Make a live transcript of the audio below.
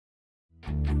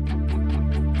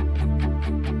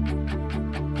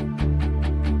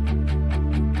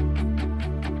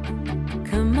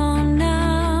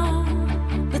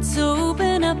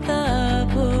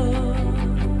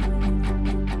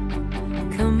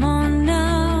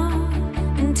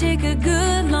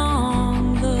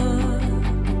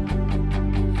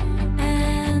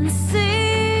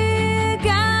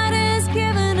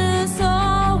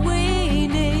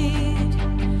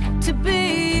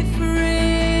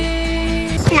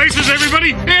places,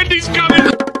 everybody! Andy's coming!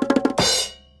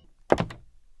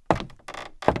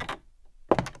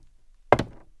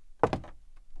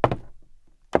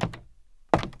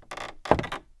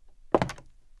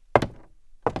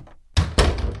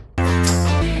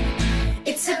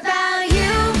 It's about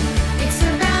you, it's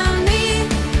about me,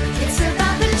 it's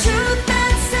about the truth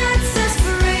that sets us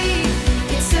free.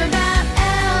 It's about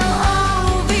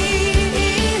L-O-V-E,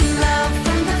 love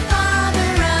from the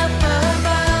Father up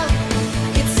above.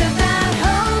 It's about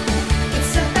hope,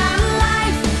 it's about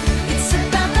life, it's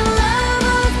about the love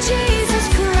of Jesus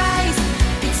Christ.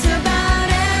 It's about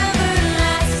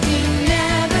everlasting,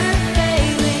 never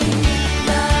failing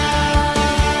love.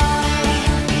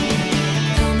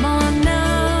 Come on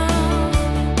now,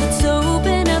 let's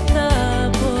open up the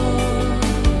book.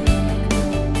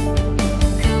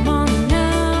 Come on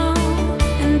now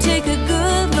and take a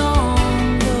good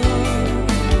long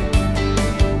look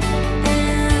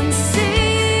and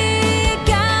see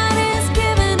God has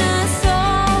given us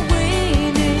all we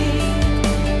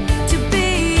need to be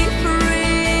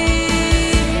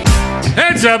free.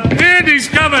 Heads up! Andy's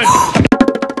coming!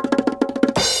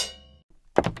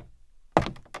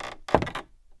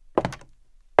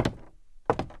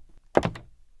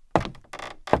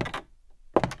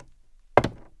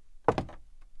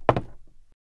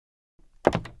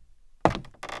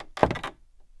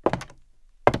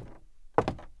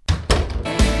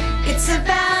 It's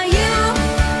about